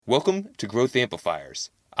Welcome to Growth Amplifiers.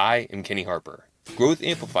 I am Kenny Harper. Growth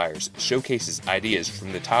Amplifiers showcases ideas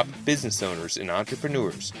from the top business owners and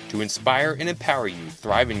entrepreneurs to inspire and empower you to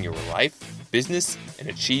thrive in your life, business, and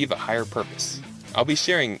achieve a higher purpose. I'll be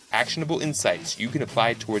sharing actionable insights you can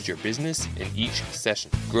apply towards your business in each session.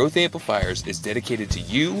 Growth Amplifiers is dedicated to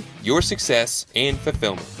you, your success, and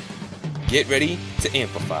fulfillment. Get ready to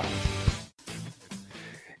amplify.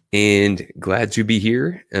 And glad to be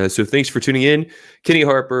here. So thanks for tuning in. Kenny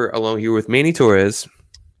Harper along here with Manny Torres.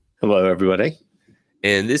 Hello, everybody.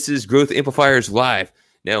 And this is Growth Amplifiers Live.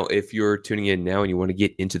 Now, if you're tuning in now and you want to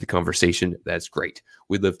get into the conversation, that's great.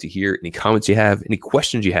 We'd love to hear any comments you have, any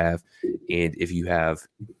questions you have, and if you have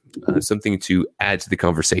something to add to the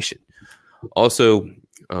conversation. Also,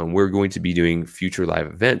 we're going to be doing future live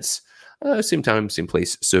events, same time, same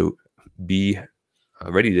place. So be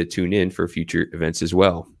ready to tune in for future events as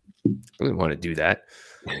well. I really want to do that.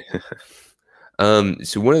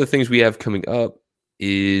 So one of the things we have coming up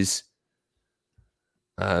is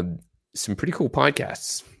some pretty cool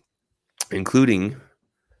podcasts, including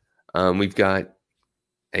we've got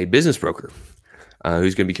a business broker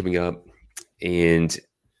who's going to be coming up, and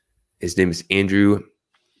his name is Andrew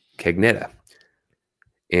Cagnetta.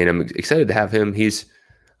 And I'm excited to have him. He's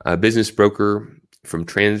a business broker from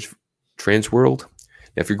Transworld.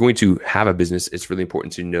 Now, if you're going to have a business, it's really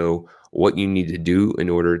important to know what you need to do in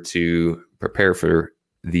order to prepare for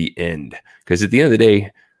the end. Because at the end of the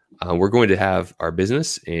day, we're going to have our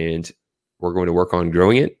business and we're going to work on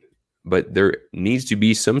growing it, but there needs to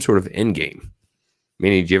be some sort of end game.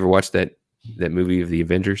 Manny, did you ever watch that movie of the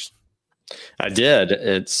Avengers? I did.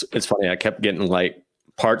 It's funny. I kept getting like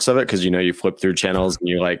parts of it because you flip through channels and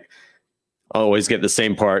you're like always get the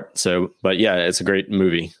same part. So, but yeah, it's a great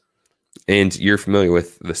movie. And you're familiar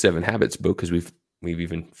with the 7 Habits book because we've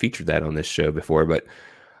even featured that on this show before. But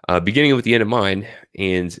beginning with the end in mind,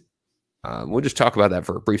 and we'll just talk about that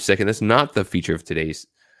for a brief second. That's not the feature of today's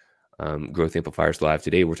Growth Amplifiers Live.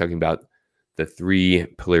 Today, we're talking about the 3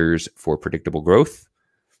 pillars for predictable growth.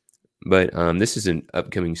 But this is an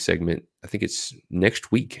upcoming segment. I think it's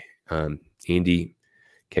next week. Andy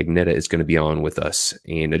Cagnetta is going to be on with us.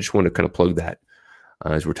 And I just want to kind of plug that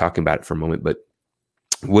as we're talking about it for a moment. But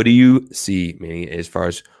what do you see, Manny, as far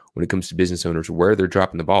as when it comes to business owners, where they're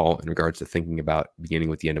dropping the ball in regards to thinking about beginning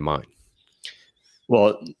with the end in mind?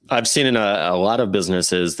 Well, I've seen in a lot of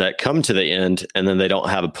businesses that come to the end and then they don't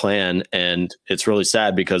have a plan. And it's really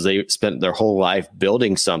sad because they spent their whole life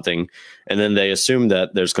building something and then they assume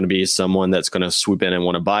that there's going to be someone that's going to swoop in and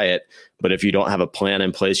want to buy it. But if you don't have a plan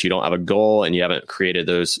in place, you don't have a goal, and you haven't created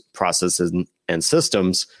those processes and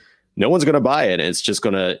systems, no one's going to buy it. And it's just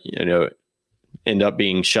going to, end up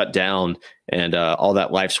being shut down, and all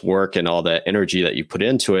that life's work and all that energy that you put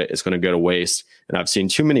into it is going to go to waste. And I've seen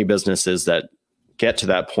too many businesses that get to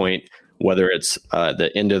that point, whether it's the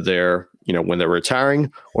end of their, when they're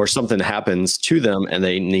retiring or something happens to them and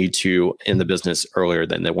they need to end the business earlier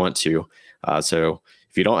than they want to. So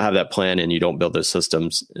if you don't have that plan and you don't build those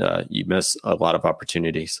systems, you miss a lot of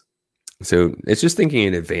opportunities. So it's just thinking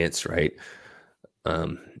in advance, right?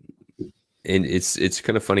 And it's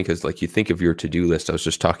kind of funny because like you think of your to-do list. I was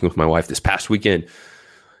just talking with my wife this past weekend,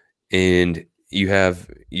 and you have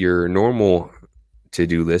your normal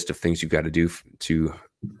to-do list of things you've got to do to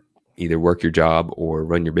either work your job or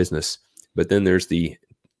run your business. But then there's the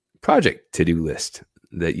project to-do list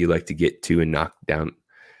that you like to get to and knock down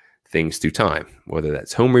things through time, whether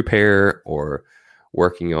that's home repair or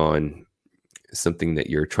working on something that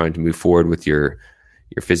you're trying to move forward with your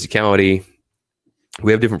physicality.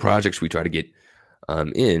 We have different projects we try to get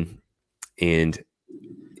in, and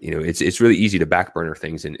it's really easy to back burner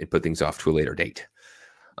things and put things off to a later date.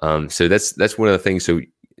 So that's one of the things. So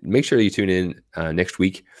make sure you tune in next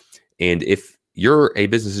week. And if you're a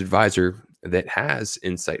business advisor that has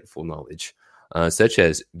insightful knowledge, such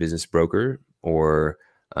as business broker or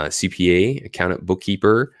CPA, accountant,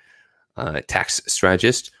 bookkeeper, tax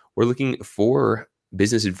strategist, we're looking for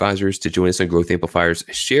business advisors to join us on Growth Amplifiers.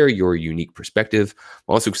 Share your unique perspective.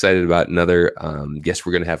 I'm also excited about another guest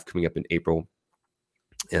we're going to have coming up in April,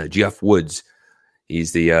 Jeff Woods.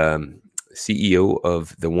 He's the CEO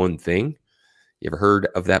of The One Thing. You ever heard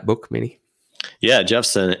of that book, Manny? Yeah,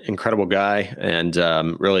 Jeff's an incredible guy, and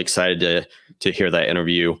really excited to hear that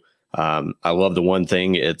interview. I love The One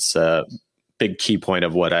Thing. It's a big key point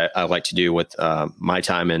of what I like to do with my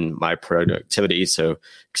time and my productivity. So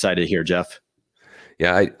excited to hear Jeff.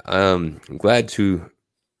 Yeah, I'm glad to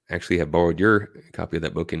actually have borrowed your copy of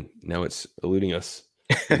that book, and now it's eluding us.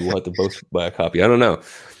 We'll have to both buy a copy. I don't know,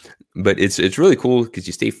 but it's really cool because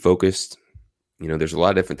you stay focused. There's a lot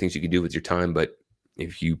of different things you can do with your time, but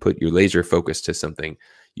If you put your laser focus to something,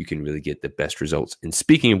 you can really get the best results. And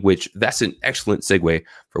speaking of which, that's an excellent segue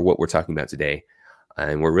for what we're talking about today.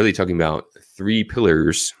 And we're really talking about 3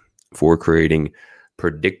 pillars for creating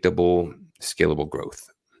predictable, scalable growth.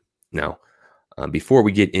 Now, before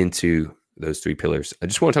we get into those 3 pillars, I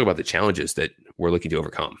just want to talk about the challenges that we're looking to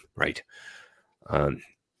overcome, right?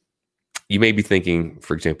 You may be thinking,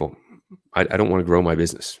 for example, I don't want to grow my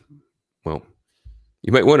business. Well,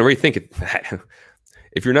 you might want to rethink that.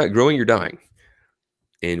 If you're not growing, you're dying.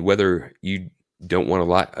 And whether you don't want a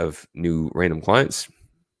lot of new random clients,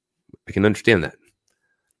 I can understand that.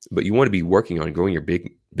 But you want to be working on growing your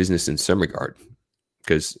big business in some regard,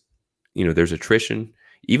 because there's attrition.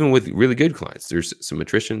 Even with really good clients, there's some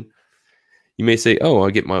attrition. You may say, "Oh,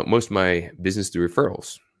 I get most of my business through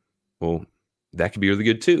referrals." Well, that could be really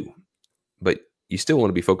good too, but you still want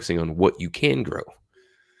to be focusing on what you can grow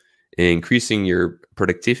and increasing your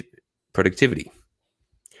productivity,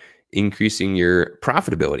 increasing your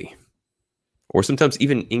profitability, or sometimes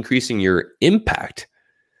even increasing your impact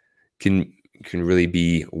can really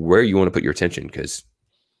be where you want to put your attention, because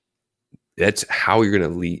that's how you're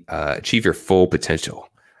going to achieve your full potential.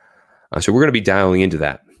 So we're going to be dialing into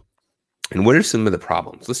that. And what are some of the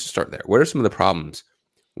problems? Let's just start there. What are some of the problems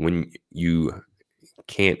when you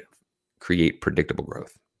can't create predictable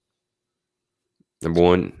growth? Number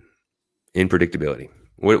 1, unpredictability.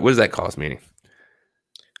 What does that cause, Manny?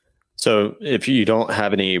 So if you don't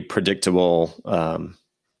have any predictable,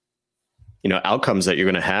 outcomes that you're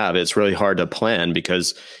going to have, it's really hard to plan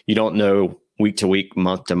because you don't know week to week,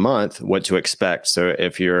 month to month what to expect. So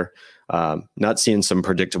if you're not seeing some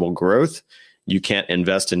predictable growth, you can't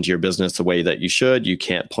invest into your business the way that you should. You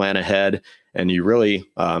can't plan ahead, and you really,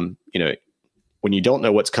 when you don't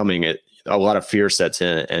know what's coming, a lot of fear sets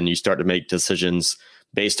in, and you start to make decisions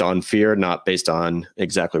based on fear, not based on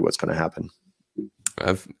exactly what's going to happen.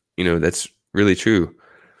 That's really true.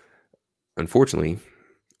 Unfortunately,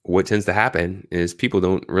 what tends to happen is people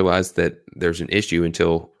don't realize that there's an issue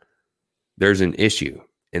until there's an issue.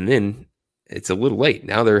 And then it's a little late.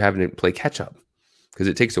 Now they're having to play catch up because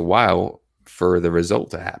it takes a while for the result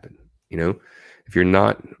to happen. If you're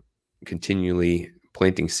not continually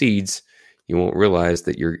planting seeds, you won't realize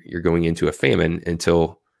that you're going into a famine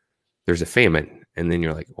until there's a famine. And then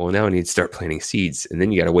you're like, well, now I need to start planting seeds. And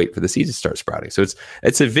then you got to wait for the seeds to start sprouting. So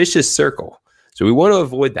it's a vicious circle. So we want to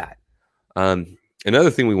avoid that.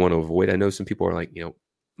 Another thing we want to avoid, I know some people are like,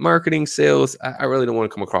 marketing, sales, I really don't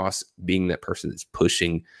want to come across being that person that's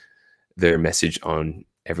pushing their message on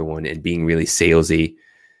everyone and being really salesy.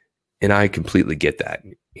 And I completely get that.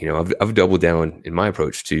 I've doubled down in my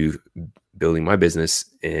approach to building my business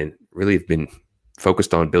and really have been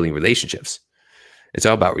focused on building relationships. It's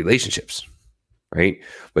all about relationships, right?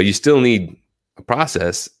 But you still need a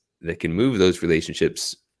process that can move those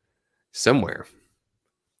relationships somewhere.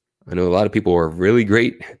 I know a lot of people are really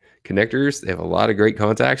great connectors. They have a lot of great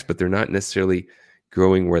contacts, but they're not necessarily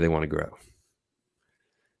growing where they want to grow.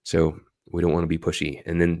 So we don't want to be pushy.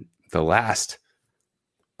 And then the last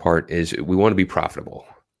part is we want to be profitable.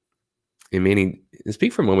 And Manny,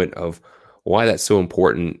 speak for a moment of why that's so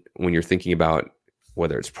important when you're thinking about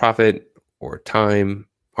whether it's profit or time,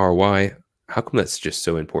 ROI. How come that's just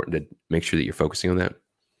so important to make sure that you're focusing on that?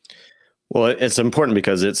 Well, it's important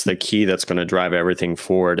because it's the key that's going to drive everything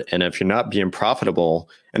forward. And if you're not being profitable,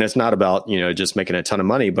 and it's not about, just making a ton of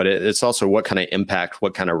money, but it's also what kind of impact,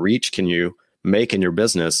 what kind of reach can you make in your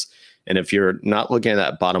business? And if you're not looking at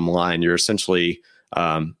that bottom line, you're essentially,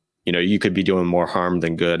 you could be doing more harm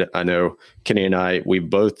than good. I know Kenny and I, we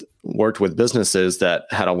both worked with businesses that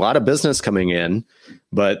had a lot of business coming in,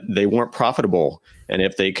 but they weren't profitable. And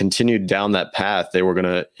if they continued down that path, they were going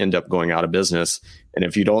to end up going out of business. And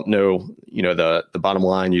if you don't know, the bottom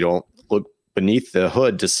line, you don't look beneath the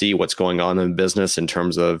hood to see what's going on in the business in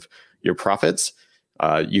terms of your profits,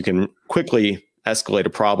 you can quickly escalate a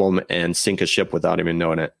problem and sink a ship without even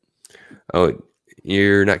knowing it. Oh,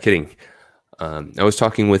 you're not kidding. I was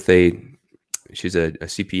talking with she's a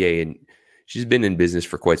CPA, and she's been in business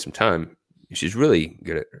for quite some time. She's really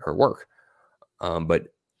good at her work,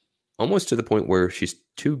 but almost to the point where she's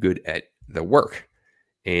too good at the work.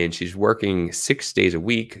 And she's working 6 days a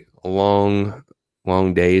week, long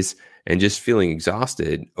days, and just feeling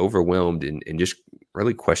exhausted, overwhelmed, and just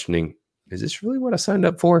really questioning, is this really what I signed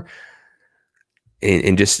up for?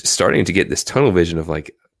 And just starting to get this tunnel vision of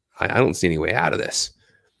like, I don't see any way out of this.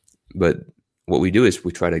 But what we do is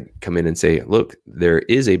we try to come in and say, look, there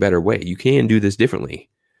is a better way. You can do this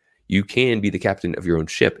differently. You can be the captain of your own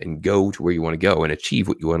ship and go to where you want to go and achieve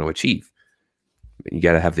what you want to achieve. But you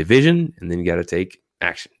got to have the vision, and then you got to take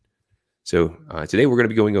action. So today we're going to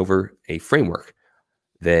be going over a framework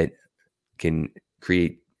that can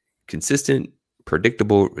create consistent,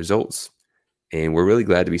 predictable results. And we're really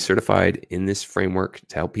glad to be certified in this framework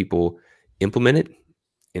to help people implement it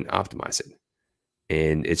and optimize it.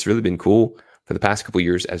 And it's really been cool for the past couple of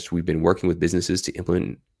years as we've been working with businesses to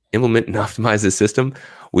implement and optimize this system.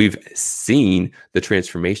 We've seen the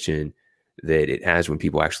transformation that it has when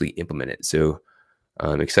people actually implement it. So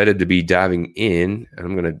I'm excited to be diving in, and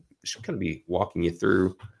I'm going to just kind of be walking you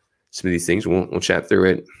through some of these things. We'll chat through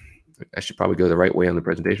it. I should probably go the right way on the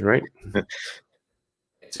presentation, right?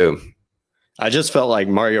 So I just felt like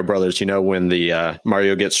Mario Brothers, when the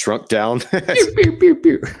Mario gets shrunk down. Pew, pew, pew,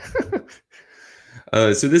 pew.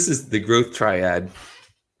 So this is the growth triad.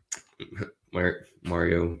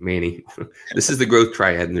 Mario, Manny. This is the growth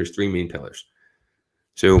triad, and there's 3 main pillars.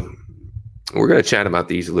 So we're going to chat about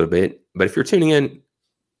these a little bit. But if you're tuning in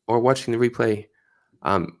or watching the replay,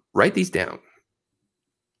 write these down.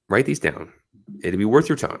 Write these down. It'll be worth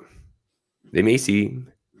your time. They may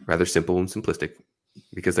seem rather simple and simplistic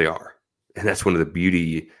because they are. And that's one of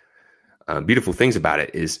the beautiful things about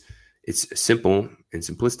it is it's simple and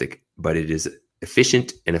simplistic, but it is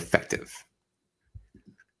efficient and effective.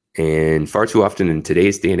 And far too often in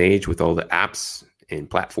today's day and age, with all the apps and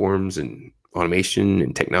platforms and automation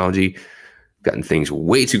and technology, gotten things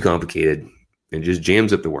way too complicated and just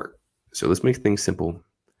jams up the work. So let's make things simple.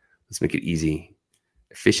 Let's make it easy,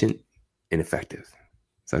 efficient, and effective.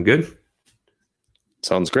 Sound good?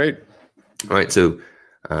 Sounds great. All right. So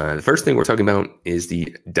the first thing we're talking about is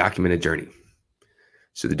the documented journey.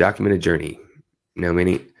 So the documented journey. Now,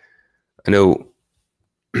 Manny, I know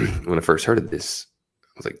when I first heard of this,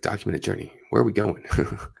 I was like, documented journey, where are we going?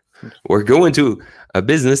 We're going to a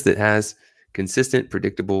business that has consistent,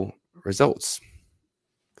 predictable results.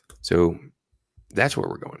 So that's where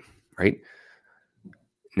we're going, right?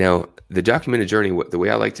 Now, the documented journey, the way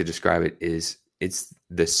I like to describe it is it's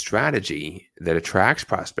the strategy that attracts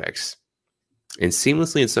prospects and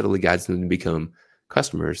seamlessly and subtly guides them to become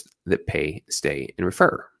customers that pay, stay, and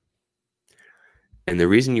refer. And the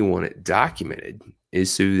reason you want it documented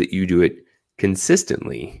is so that you do it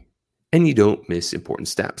consistently and you don't miss important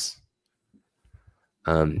steps.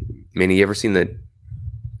 Manny, you ever seen the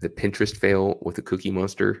Pinterest fail with the Cookie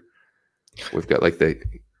Monster? We've got like the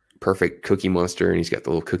perfect Cookie Monster and he's got the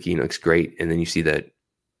little cookie and it looks great. And then you see the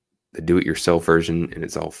do-it-yourself version and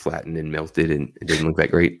it's all flattened and melted and it doesn't look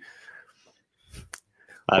that great.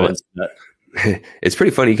 I haven't seen that. It's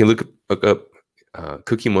pretty funny. You can look up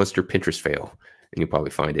Cookie Monster Pinterest fail and you'll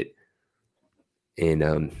probably find it.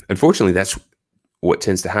 And unfortunately, that's what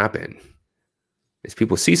tends to happen is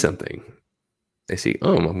people see something. They see,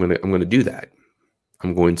 oh, I'm gonna do that.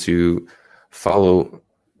 I'm going to follow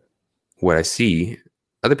what I see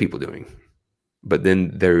other people doing. But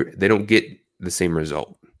then they don't get the same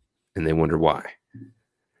result. And they wonder why.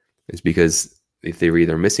 It's because if they were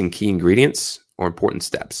either missing key ingredients or important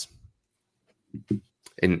steps.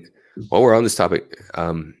 And while we're on this topic,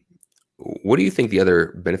 what do you think the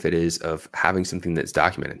other benefit is of having something that's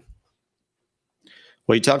documented?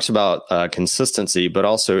 Well, he talks about consistency, but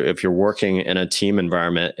also if you're working in a team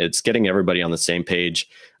environment, it's getting everybody on the same page.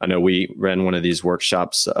 I know we ran one of these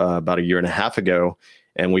workshops about 1.5 years ago,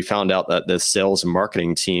 and we found out that the sales and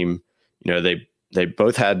marketing team, they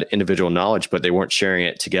both had individual knowledge, but they weren't sharing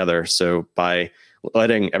it together. So by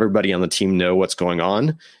letting everybody on the team know what's going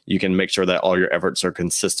on, you can make sure that all your efforts are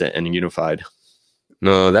consistent and unified.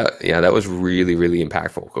 No, that was really, really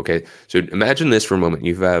impactful. Okay. So imagine this for a moment.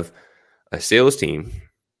 You have a sales team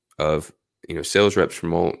of, sales reps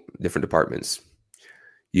from all different departments.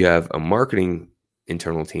 You have a marketing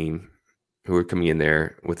internal team who are coming in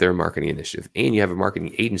there with their marketing initiative. And you have a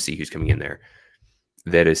marketing agency who's coming in there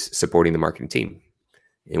that is supporting the marketing team.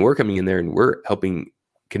 And we're coming in there and we're helping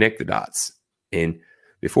connect the dots. And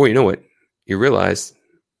before you know it, you realize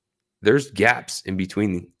there's gaps in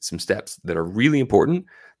between some steps that are really important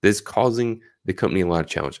that's causing the company a lot of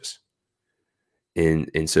challenges.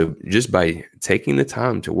 And so just by taking the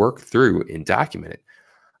time to work through and document it,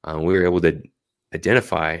 we were able to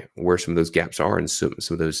identify where some of those gaps are and some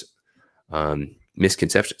of those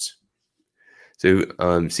misconceptions.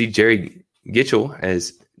 So see, Jerry Gitchell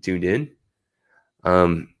has tuned in.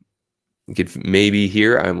 You could maybe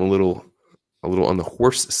hear I'm a little on the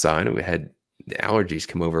hoarse side. We had the allergies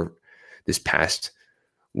come over this past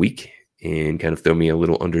week and kind of throw me a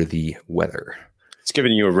little under the weather. It's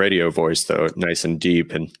giving you a radio voice, though, nice and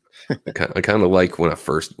deep. And I kind of like when I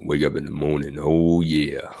first wake up in the morning. Oh,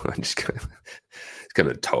 yeah. I just kind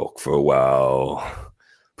of talk for a while,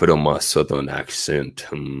 put on my southern accent,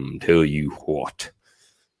 tell you what.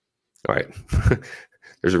 All right.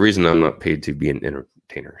 There's a reason I'm not paid to be an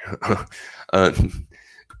entertainer.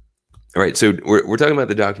 All right. So we're talking about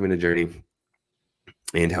the documented journey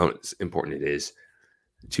and how important it is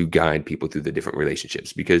to guide people through the different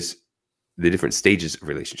relationships, because the different stages of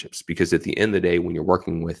relationships, because at the end of the day, when you're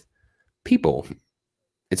working with people,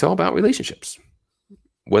 it's all about relationships.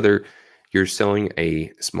 Whether you're selling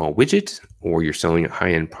a small widget or you're selling a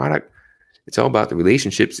high-end product, it's all about the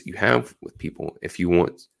relationships that you have with people. If you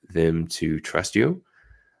want them to trust you,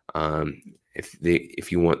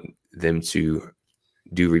 if you want them to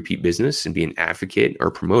do repeat business and be an advocate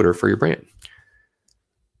or promoter for your brand.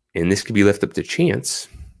 And this could be left up to chance,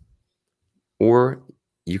 or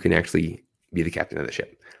you can actually be the captain of the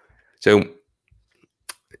ship. So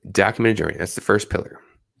documented journey, that's the first pillar.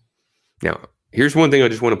 Now, here's one thing I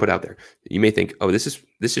just want to put out there. You may think, oh, this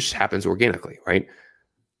just happens organically, right?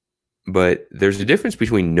 But there's a difference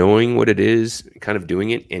between knowing what it is, kind of doing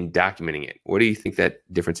it, and documenting it. What do you think that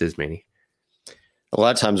difference is, Manny? A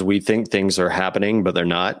lot of times we think things are happening, but they're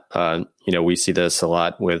not. We see this a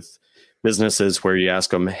lot with businesses where you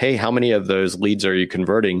ask them, hey, how many of those leads are you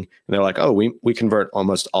converting? And they're like, oh, we convert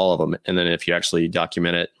almost all of them. And then if you actually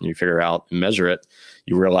document it and you figure out and measure it,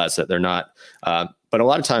 you realize that they're not. But a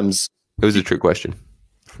lot of times... It was a trick question.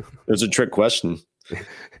 It was a trick question.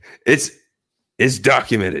 It's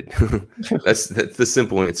documented. That's the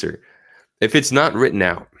simple answer. If it's not written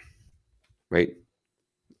out, right?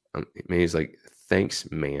 Manny's like, thanks,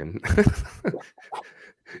 man.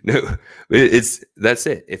 No, that's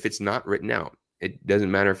it. If it's not written out, it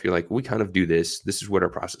doesn't matter if you're like, we kind of do this. This is what our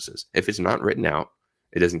process is. If it's not written out,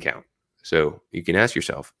 it doesn't count. So you can ask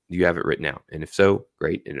yourself, do you have it written out? And if so,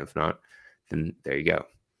 great. And if not, then there you go.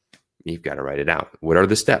 You've got to write it out. What are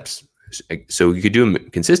the steps? So you could do them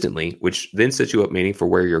consistently, which then sets you up, Manny, for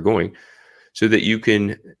where you're going, so that you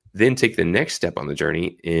can then take the next step on the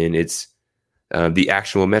journey, and it's the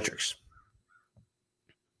actionable metrics.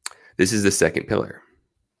 This is the second pillar.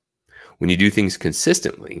 When you do things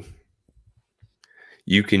consistently,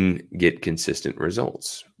 you can get consistent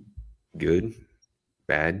results. Good,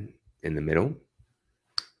 bad, in the middle.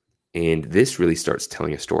 And this really starts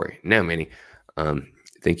telling a story. Now, Manny,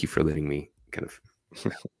 thank you for letting me kind of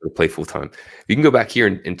play full time. You can go back here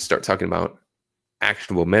and start talking about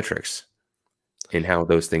actionable metrics and how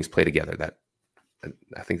those things play together. That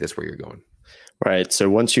I think that's where you're going. Right. So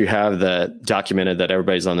once you have that documented, that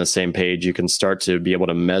everybody's on the same page, you can start to be able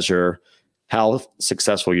to measure how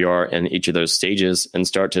successful you are in each of those stages and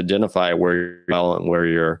start to identify where you're well and where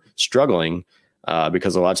you're struggling.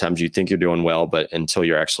 Because a lot of times you think you're doing well, but until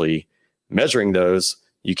you're actually measuring those,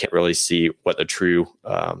 you can't really see what the true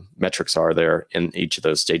metrics are there in each of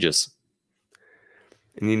those stages.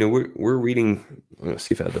 And, we're reading, let's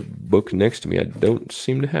see if I have the book next to me. I don't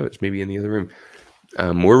seem to have it. It's maybe in the other room.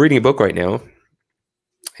 We're reading a book right now,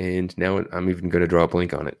 and now I'm even going to draw a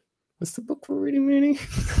blank on it. What's the book we're reading, Manny?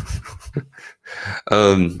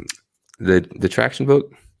 The traction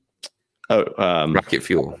book. Oh, Rocket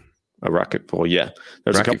Fuel. A Rocket Fuel, yeah.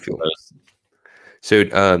 There's Rocket a couple Fuel. of those. So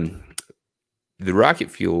the Rocket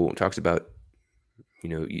Fuel talks about,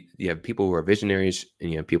 you have people who are visionaries and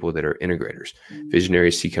you have people that are integrators.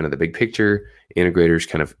 Visionaries see kind of the big picture. Integrators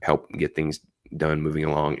kind of help get things done, moving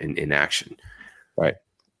along in action. Right.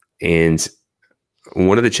 And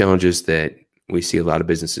one of the challenges that we see a lot of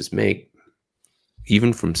businesses make,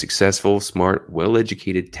 even from successful, smart,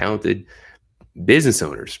 well-educated, talented business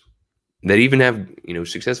owners that even have,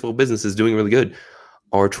 successful businesses doing really good,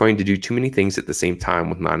 are trying to do too many things at the same time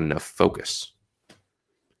with not enough focus.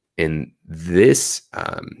 And this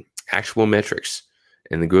actual metrics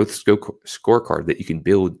and the growth scorecard that you can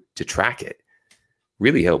build to track it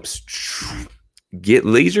really helps get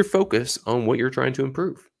laser focus on what you're trying to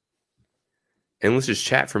improve. And let's just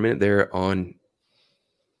chat for a minute there on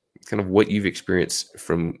kind of what you've experienced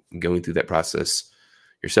from going through that process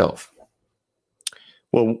yourself.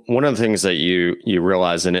 Well, one of the things that you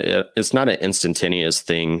realize, and it's not an instantaneous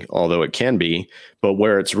thing, although it can be, but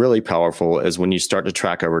where it's really powerful is when you start to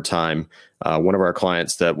track over time. One of our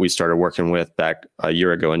clients that we started working with back a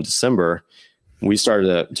year ago in December, we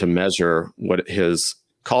started to measure what his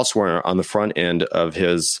costs were on the front end of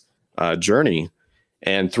his journey.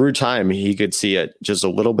 And through time, he could see it just a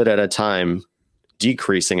little bit at a time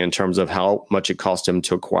decreasing in terms of how much it cost him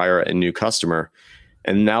to acquire a new customer.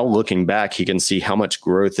 And now looking back, he can see how much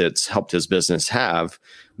growth it's helped his business have.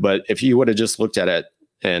 But if you would have just looked at it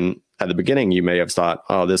and at the beginning, you may have thought,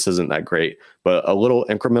 oh, this isn't that great. But a little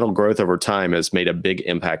incremental growth over time has made a big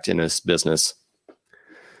impact in his business.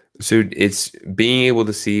 So it's being able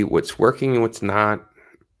to see what's working and what's not,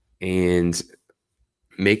 and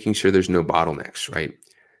making sure there's no bottlenecks, right?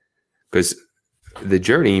 Because the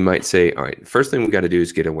journey, you might say, all right, first thing we got to do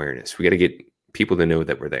is get awareness. We got to get people to know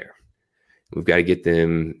that we're there. We've got to get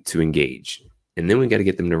them to engage. And then we got to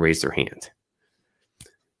get them to raise their hand.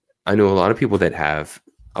 I know a lot of people that have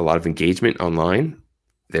a lot of engagement online.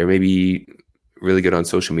 They're maybe really good on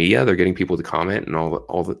social media. They're getting people to comment, and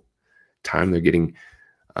all the time they're getting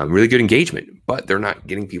really good engagement, but they're not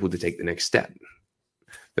getting people to take the next step.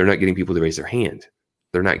 They're not getting people to raise their hand.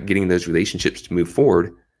 They're not getting those relationships to move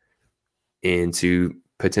forward into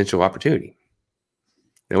potential opportunity.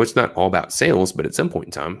 Now, it's not all about sales, but at some point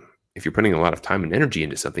in time, if you're putting a lot of time and energy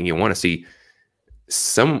into something, you want to see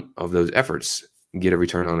some of those efforts get a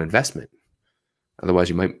return on investment. Otherwise,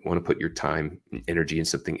 you might want to put your time and energy in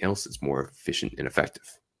something else that's more efficient and effective.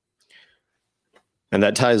 And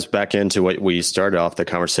that ties back into what we started off the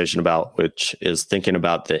conversation about, which is thinking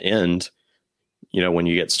about the end, when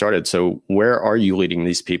you get started. So where are you leading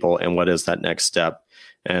these people, and what is that next step?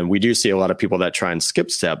 And we do see a lot of people that try and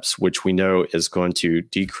skip steps, which we know is going to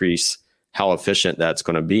decrease how efficient that's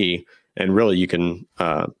going to be. And really, you can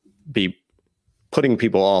be putting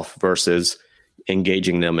people off versus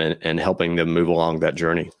engaging them and helping them move along that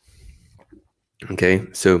journey. Okay,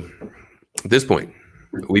 so at this point,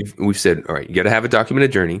 we've said, all right, you got to have a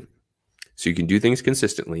documented journey so you can do things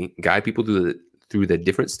consistently, guide people through the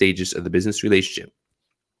different stages of the business relationship.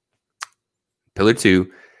 Pillar 2,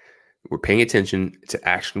 we're paying attention to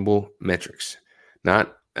actionable metrics,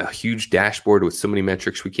 not a huge dashboard with so many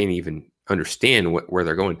metrics we can't even understand where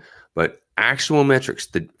they're going, but actual metrics,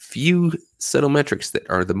 the few subtle metrics that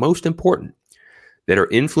are the most important, that are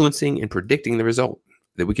influencing and predicting the result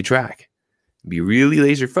that we could track. Be really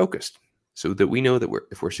laser focused so that we know that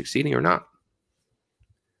if we're succeeding or not.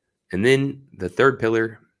 And then the third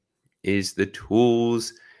pillar is the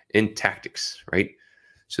tools and tactics, right?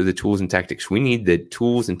 So the tools and tactics, we need the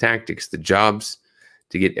tools and tactics, the jobs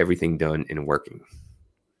to get everything done and working.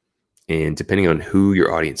 And depending on who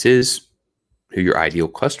your audience is, who your ideal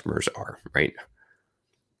customers are, right?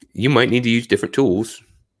 You might need to use different tools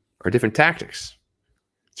or different tactics.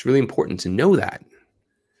 It's really important to know that.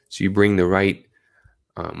 So you bring the right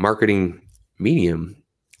marketing medium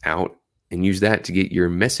out and use that to get your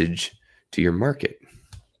message to your market.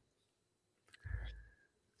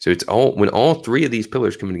 So it's when all three of these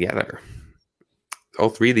pillars come together,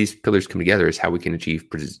 is how we can achieve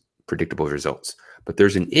predictable results. But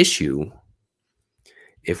there's an issue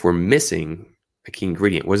if we're missing a key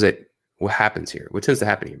ingredient. What happens here? What tends to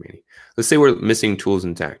happen here, Manny? Let's say we're missing tools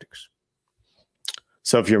and tactics.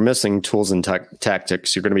 So if you're missing tools and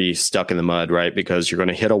tactics, you're going to be stuck in the mud, right? Because you're going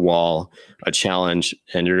to hit a wall, a challenge,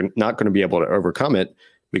 and you're not going to be able to overcome it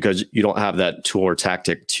because you don't have that tool or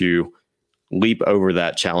tactic to leap over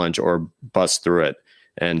that challenge or bust through it.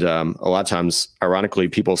 And a lot of times, ironically,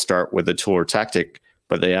 people start with a tool or tactic,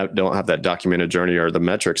 but they don't have that documented journey or the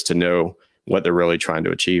metrics to know what they're really trying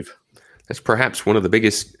to achieve. That's perhaps one of the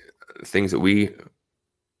biggest things that we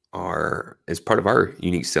are, as part of our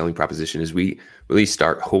unique selling proposition, is we really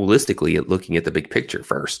start holistically at looking at the big picture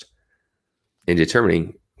first and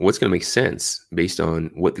determining what's going to make sense based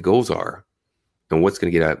on what the goals are and what's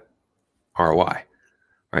going to get a ROI,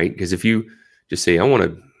 right? Because if you just say,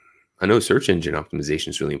 I know search engine optimization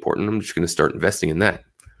is really important, I'm just going to start investing in that.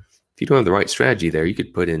 If you don't have the right strategy there, you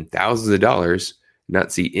could put in thousands of dollars,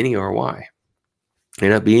 not see any ROI, and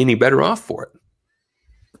not be any better off for it.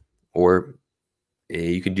 Or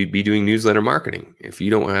you could be doing newsletter marketing. If you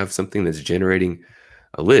don't have something that's generating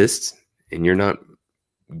a list and you're not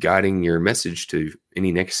guiding your message to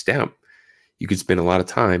any next step, you could spend a lot of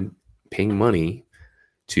time paying money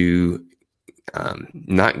to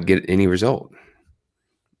not get any result.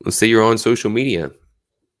 Let's say you're on social media.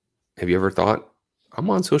 Have you ever thought, I'm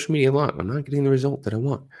on social media a lot, I'm not getting the result that I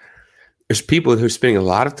want? There's people who are spending a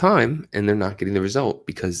lot of time and they're not getting the result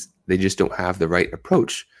because they just don't have the right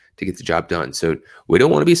approach to get the job done. So we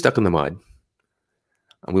don't want to be stuck in the mud.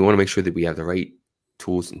 We want to make sure that we have the right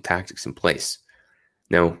tools and tactics in place.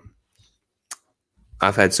 Now,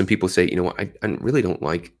 I've had some people say, I really don't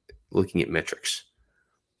like looking at metrics.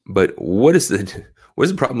 But what is the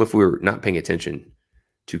problem if we're not paying attention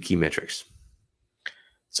to key metrics?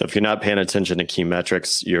 So if you're not paying attention to key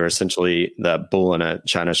metrics, you're essentially that bull in a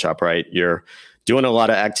china shop, right? You're doing a lot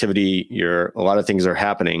of activity, a lot of things are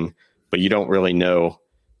happening, but you don't really know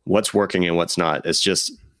what's working and what's not. It's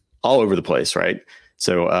just all over the place, right?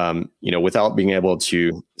 So, without being able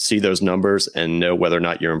to see those numbers and know whether or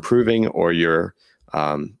not you're improving or you're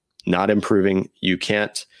not improving, you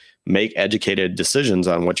can't make educated decisions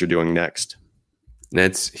on what you're doing next.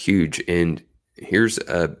 That's huge. And here's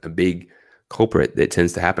a big culprit that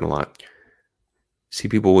tends to happen a lot. See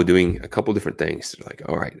people doing a couple different things. They're like,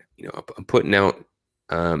 all right, I'm putting out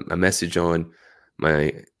a message on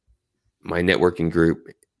my networking group,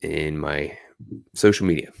 in my social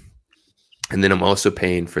media. And then I'm also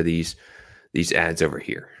paying for these ads over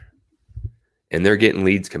here. And they're getting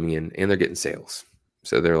leads coming in and they're getting sales.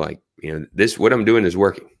 So they're like, this, what I'm doing is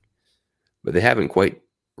working. But they haven't quite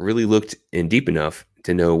really looked in deep enough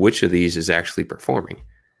to know which of these is actually performing.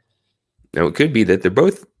 Now, it could be that they're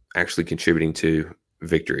both actually contributing to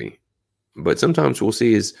victory. But sometimes we'll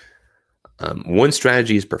see is one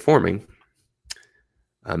strategy is performing.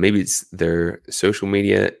 Maybe it's their social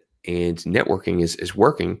media and networking is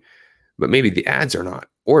working, but maybe the ads are not,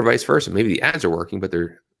 or vice versa. Maybe the ads are working, but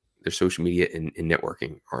their social media and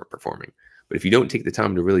networking aren't performing. But if you don't take the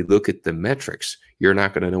time to really look at the metrics, you're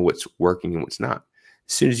not going to know what's working and what's not.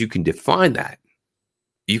 As soon as you can define that,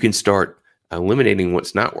 you can start eliminating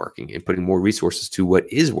what's not working and putting more resources to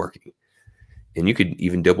what is working. And you could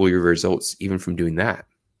even double your results even from doing that.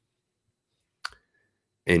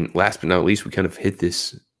 And last but not least, we kind of hit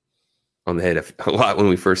this on the head a lot when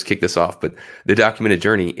we first kicked this off, but the documented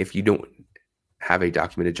journey, if you don't have a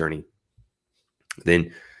documented journey,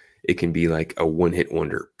 then it can be like a one-hit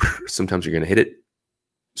wonder. Sometimes you're going to hit it.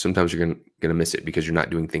 Sometimes you're going to miss it because you're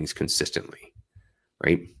not doing things consistently,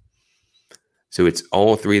 right? So it's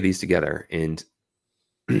all three of these together. And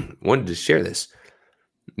wanted to share this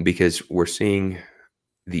because we're seeing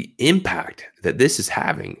the impact that this is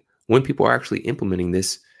having when people are actually implementing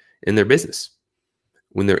this in their business.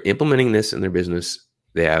 When they're implementing this in their business,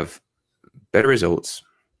 they have better results.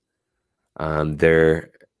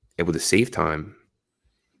 They're able to save time.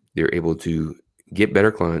 They're able to get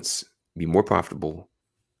better clients, be more profitable,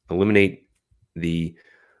 eliminate the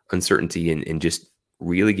uncertainty, and just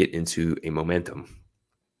really get into a momentum.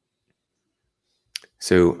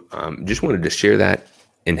 So just wanted to share that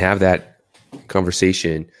and have that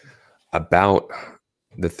conversation about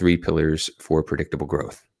the 3 pillars for predictable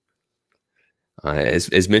growth.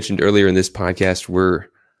 As mentioned earlier in this podcast, we're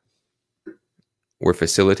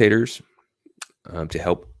facilitators to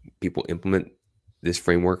help people implement this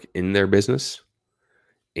framework in their business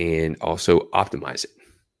and also optimize it.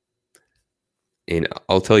 And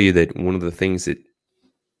I'll tell you that one of the things that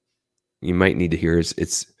you might need to hear is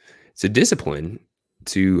it's a discipline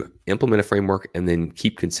to implement a framework and then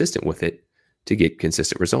keep consistent with it to get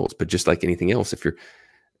consistent results. But just like anything else, if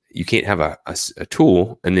you can't have a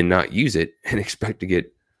tool and then not use it and expect to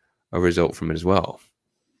get a result from it as well.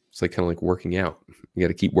 It's like kind of like working out. You got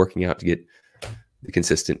to keep working out to get the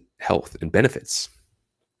consistent health and benefits.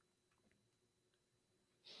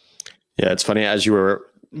 Yeah, it's funny. As you were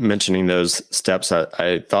mentioning those steps,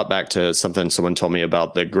 I thought back to something someone told me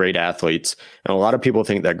about the great athletes. And a lot of people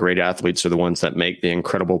think that great athletes are the ones that make the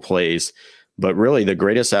incredible plays. But really, the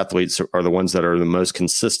greatest athletes are the ones that are the most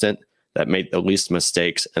consistent, that make the least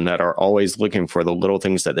mistakes, and that are always looking for the little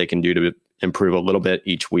things that they can do to improve a little bit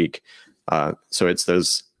each week. So it's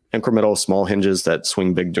those incremental small hinges that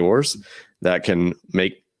swing big doors that can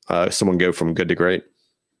make someone go from good to great.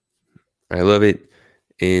 I love it.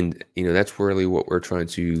 And, that's really what we're trying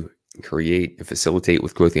to create and facilitate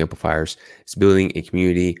with Growth Amplifiers. It's building a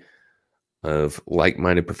community of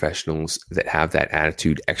like-minded professionals that have that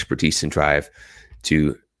attitude, expertise, and drive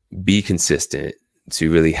to be consistent,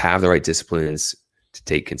 to really have the right disciplines to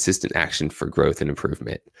take consistent action for growth and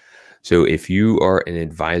improvement. So if you are an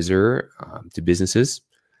advisor to businesses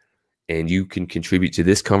and you can contribute to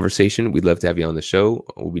this conversation, we'd love to have you on the show.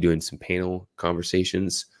 We'll be doing some panel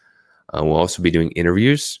conversations. We'll also be doing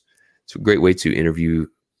interviews. It's a great way to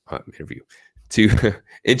to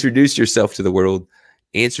introduce yourself to the world,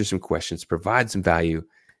 answer some questions, provide some value,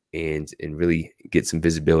 and really get some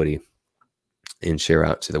visibility and share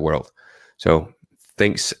out to the world. So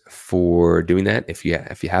thanks for doing that. If you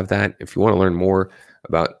have that, if you want to learn more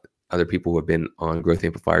about other people who have been on Growth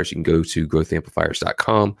Amplifiers, you can go to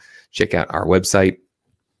growthamplifiers.com, check out our website.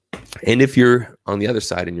 And if you're on the other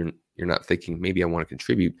side and you're not thinking, maybe I want to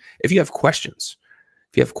contribute, if you have questions,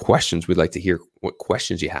 we'd like to hear what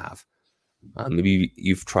questions you have. Maybe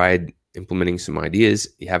you've tried implementing some ideas,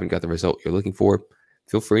 you haven't got the result you're looking for.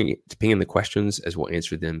 Feel free to ping in the questions as we'll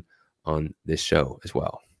answer them on this show as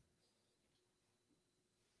well.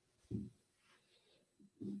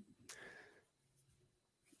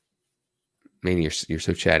 Man, you're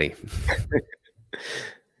so chatty.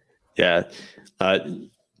 Yeah.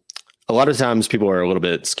 A lot of times people are a little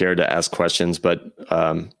bit scared to ask questions, but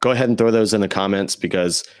go ahead and throw those in the comments,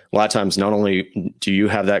 because a lot of times not only do you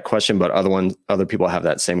have that question, but other people have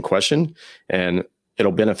that same question, and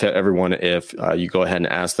it'll benefit everyone if you go ahead and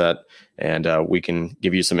ask that, and we can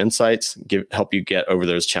give you some insights, help you get over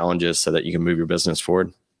those challenges so that you can move your business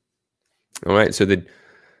forward. All right. So the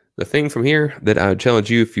thing from here that I would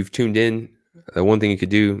challenge you, if you've tuned in, the one thing you could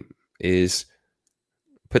do is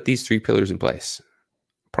Put these 3 pillars in place.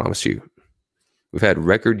 I promise you. We've had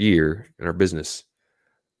record year in our business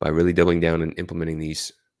by really doubling down and implementing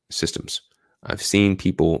these systems. I've seen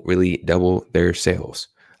people really double their sales.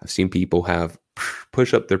 I've seen people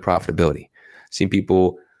push up their profitability. I've seen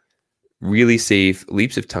people really save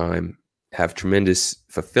leaps of time, have tremendous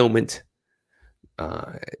fulfillment,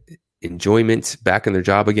 enjoyment back in their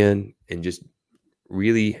job again, and just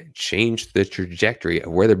really change the trajectory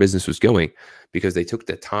of where their business was going because they took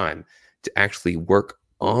the time to actually work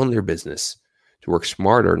on their business, to work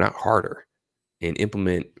smarter, not harder, and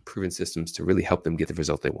implement proven systems to really help them get the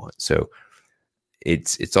result they want. So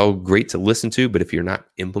it's all great to listen to, but if you're not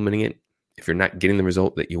implementing it, if you're not getting the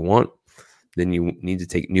result that you want, then you need to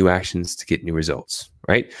take new actions to get new results,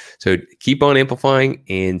 right? So keep on amplifying,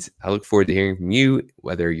 and I look forward to hearing from you,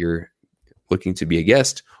 whether you're looking to be a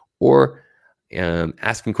guest or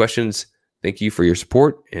asking questions. Thank you for your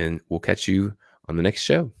support, and we'll catch you on the next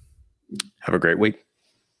show. Have a great week.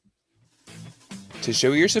 To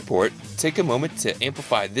show your support, take a moment to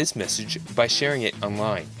amplify this message by sharing it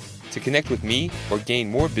online. To connect with me or gain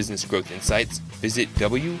more business growth insights, visit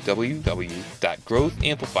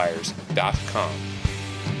www.growthamplifiers.com.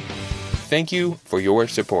 Thank you for your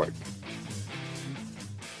support.